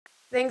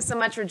Thanks so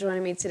much for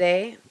joining me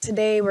today.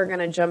 Today we're going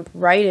to jump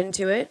right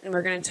into it, and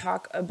we're going to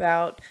talk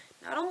about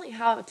not only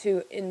how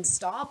to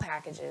install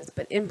packages,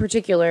 but in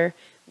particular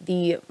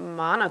the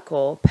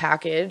Monocle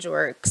package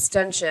or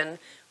extension,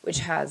 which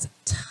has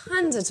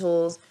tons of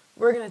tools.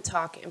 We're going to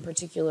talk in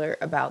particular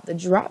about the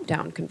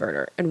drop-down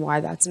converter and why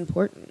that's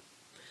important.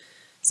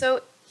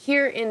 So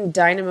here in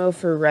Dynamo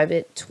for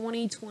Revit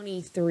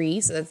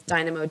 2023, so that's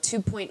Dynamo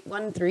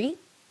 2.13,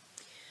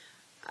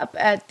 up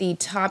at the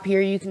top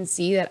here, you can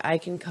see that I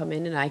can come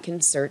in and I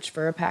can search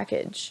for a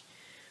package.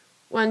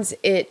 Once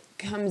it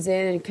comes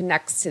in and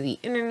connects to the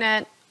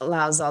internet,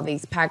 allows all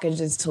these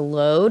packages to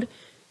load,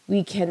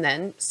 we can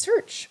then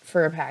search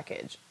for a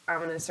package. I'm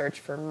going to search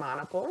for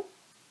Monocle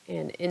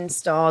and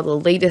install the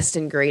latest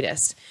and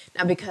greatest.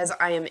 Now, because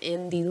I am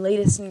in the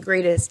latest and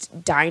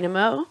greatest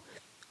Dynamo,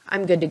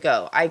 I'm good to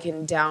go. I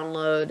can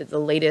download the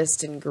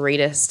latest and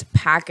greatest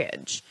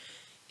package.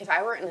 If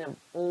I were in an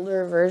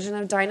older version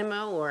of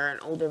Dynamo or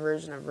an older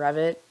version of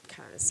Revit,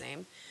 kind of the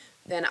same,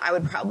 then I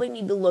would probably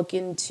need to look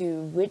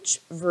into which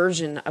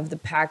version of the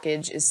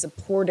package is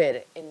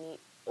supported in the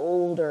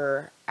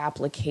older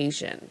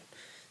application.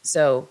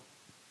 So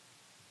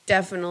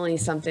definitely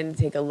something to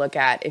take a look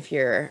at if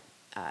you're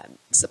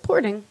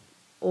supporting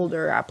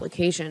older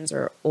applications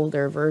or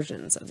older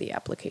versions of the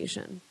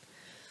application.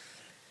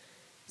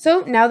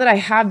 So now that I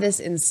have this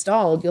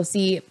installed, you'll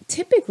see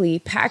typically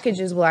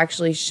packages will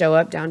actually show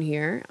up down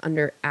here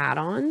under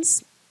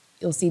add-ons.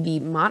 You'll see the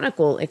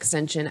Monocle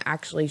extension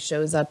actually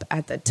shows up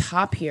at the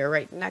top here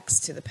right next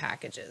to the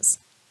packages.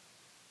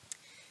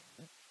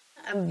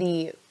 One of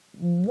the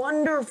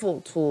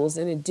wonderful tools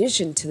in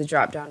addition to the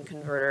drop-down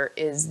converter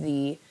is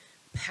the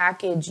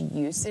package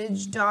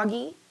usage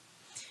doggy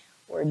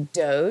or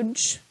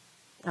Doge.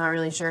 Not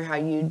really sure how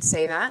you'd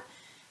say that.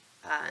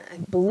 I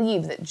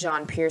believe that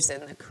John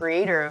Pierson, the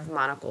creator of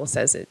Monocle,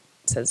 says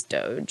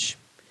Doge.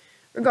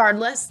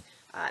 Regardless,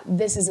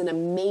 this is an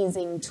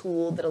amazing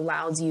tool that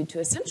allows you to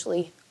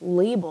essentially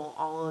label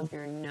all of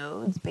your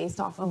nodes based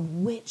off of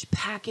which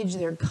package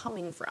they're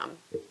coming from.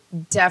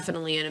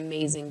 Definitely an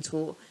amazing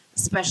tool,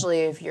 especially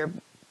if you're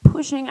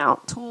pushing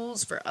out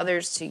tools for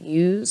others to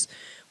use,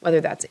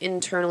 whether that's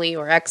internally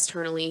or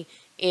externally,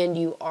 and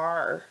you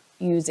are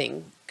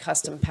using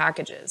custom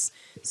packages.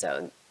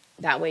 So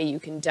that way you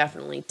can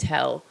definitely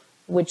tell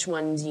which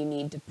ones you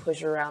need to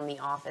push around the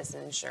office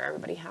and ensure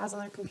everybody has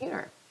on their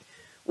computer,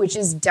 which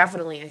is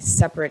definitely a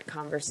separate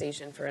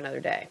conversation for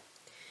another day.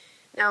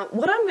 Now,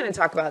 what I'm going to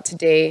talk about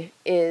today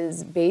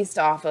is based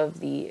off of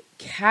the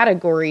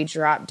category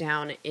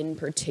drop-down in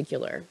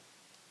particular.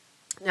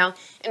 Now,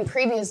 in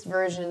previous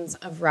versions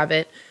of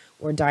Revit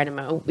or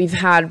Dynamo, we've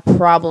had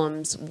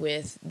problems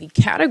with the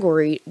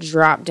category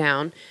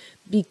drop-down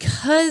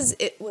because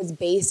it was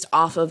based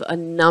off of a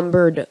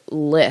numbered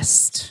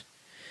list.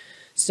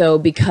 So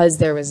because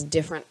there was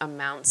different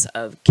amounts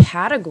of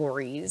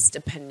categories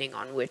depending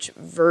on which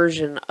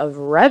version of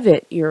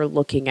Revit you're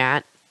looking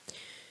at,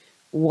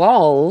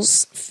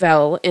 walls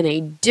fell in a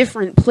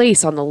different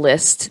place on the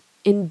list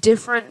in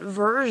different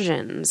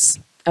versions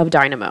of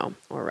Dynamo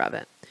or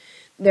Revit.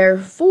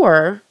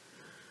 Therefore,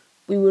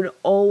 we would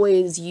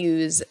always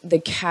use the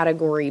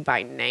category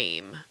by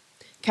name.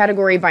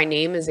 Category by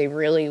name is a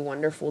really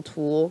wonderful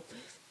tool.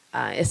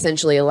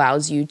 Essentially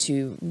allows you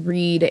to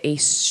read a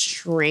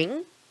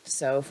string.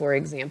 So for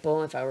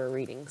example, if I were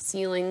reading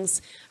ceilings,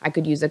 I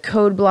could use a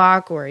code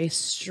block or a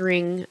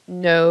string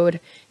node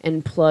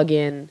and plug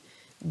in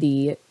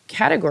the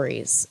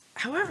categories.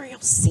 However, you'll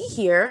see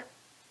here,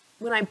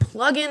 when I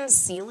plug in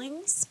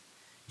ceilings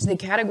to the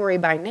category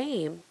by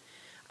name,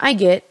 I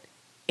get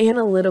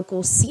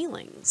analytical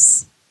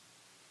ceilings,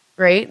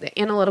 right? The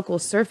analytical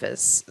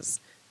surfaces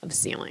of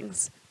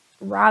ceilings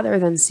rather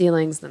than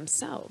ceilings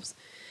themselves.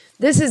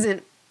 This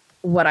isn't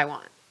what I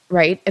want,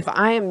 right? If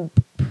I am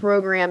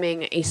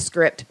programming a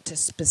script to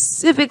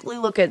specifically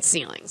look at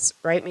ceilings,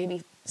 right?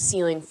 Maybe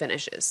ceiling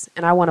finishes,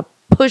 and I want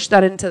to push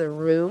that into the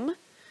room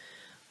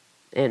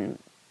and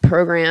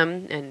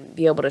program and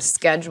be able to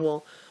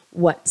schedule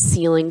what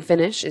ceiling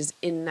finish is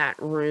in that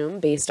room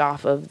based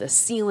off of the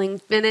ceiling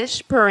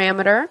finish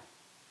parameter.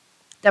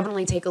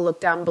 Definitely take a look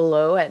down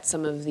below at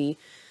some of the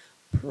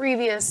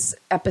previous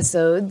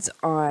episodes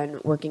on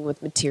working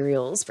with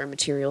materials for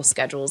material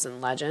schedules and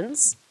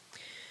legends.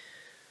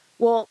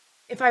 Well,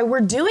 if I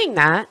were doing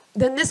that,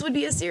 then this would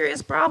be a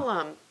serious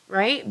problem,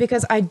 right?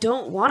 Because I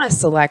don't want to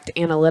select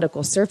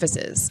analytical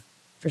surfaces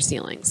for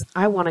ceilings.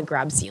 I want to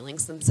grab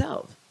ceilings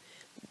themselves.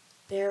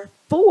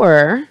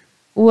 Therefore,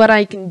 what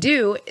I can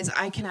do is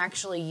I can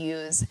actually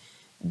use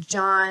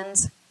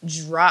John's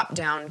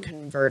drop-down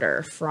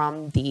converter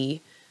from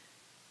the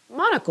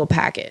Monocle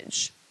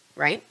package.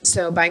 Right?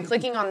 So by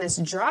clicking on this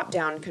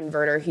drop-down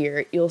converter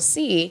here, you'll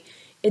see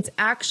it's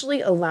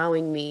actually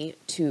allowing me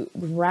to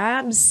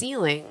grab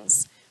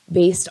ceilings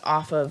based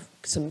off of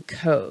some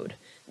code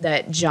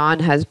that John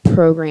has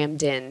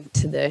programmed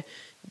into the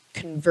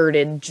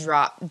converted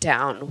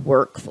drop-down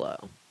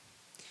workflow.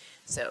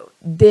 So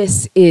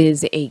this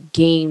is a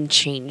game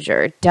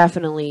changer. It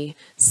definitely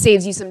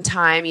saves you some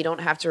time. You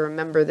don't have to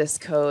remember this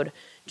code.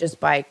 just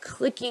by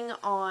clicking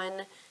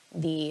on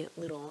the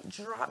little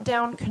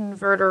drop-down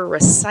converter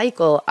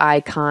recycle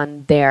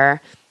icon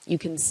there. You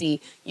can see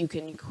you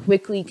can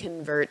quickly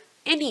convert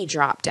any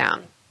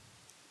drop-down.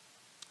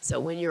 So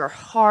when you're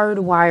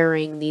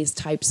hardwiring these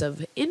types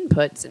of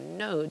inputs and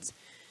nodes,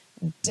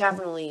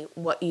 definitely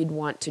what you'd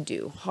want to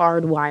do,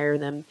 hardwire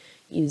them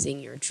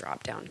using your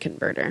drop-down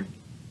converter.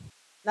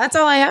 That's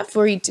all I have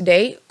for you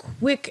today.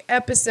 Quick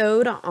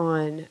episode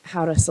on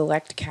how to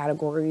select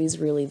categories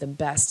really the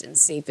best and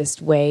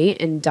safest way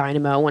in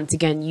Dynamo. Once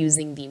again,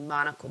 using the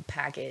Monocle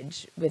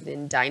package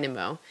within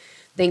Dynamo.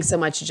 Thanks so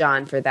much,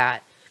 John, for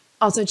that.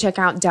 Also, check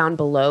out down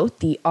below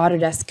the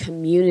Autodesk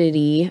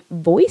Community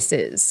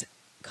Voices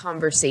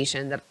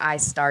conversation that I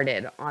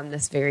started on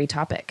this very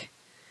topic.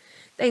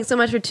 Thanks so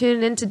much for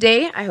tuning in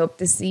today. I hope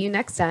to see you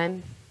next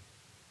time.